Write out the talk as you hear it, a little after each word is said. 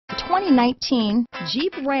2019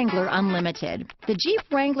 Jeep Wrangler Unlimited. The Jeep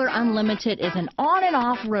Wrangler Unlimited is an on and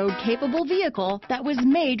off-road capable vehicle that was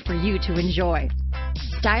made for you to enjoy.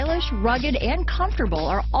 Stylish, rugged, and comfortable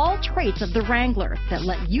are all traits of the Wrangler that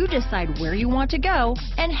let you decide where you want to go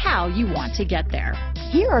and how you want to get there.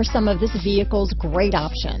 Here are some of this vehicle's great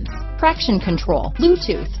options: traction control,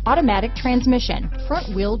 Bluetooth, automatic transmission,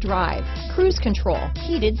 front wheel drive, cruise control,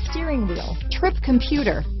 heated steering wheel, trip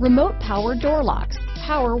computer, remote power door locks,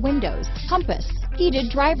 power windows, compass,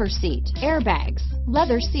 heated driver's seat, airbags,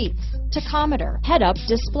 leather seats, tachometer, head-up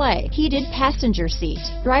display, heated passenger seat,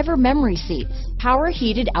 driver memory seats, power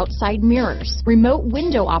heated outside mirrors, remote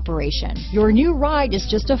window operation. Your new ride is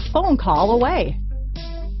just a phone call away.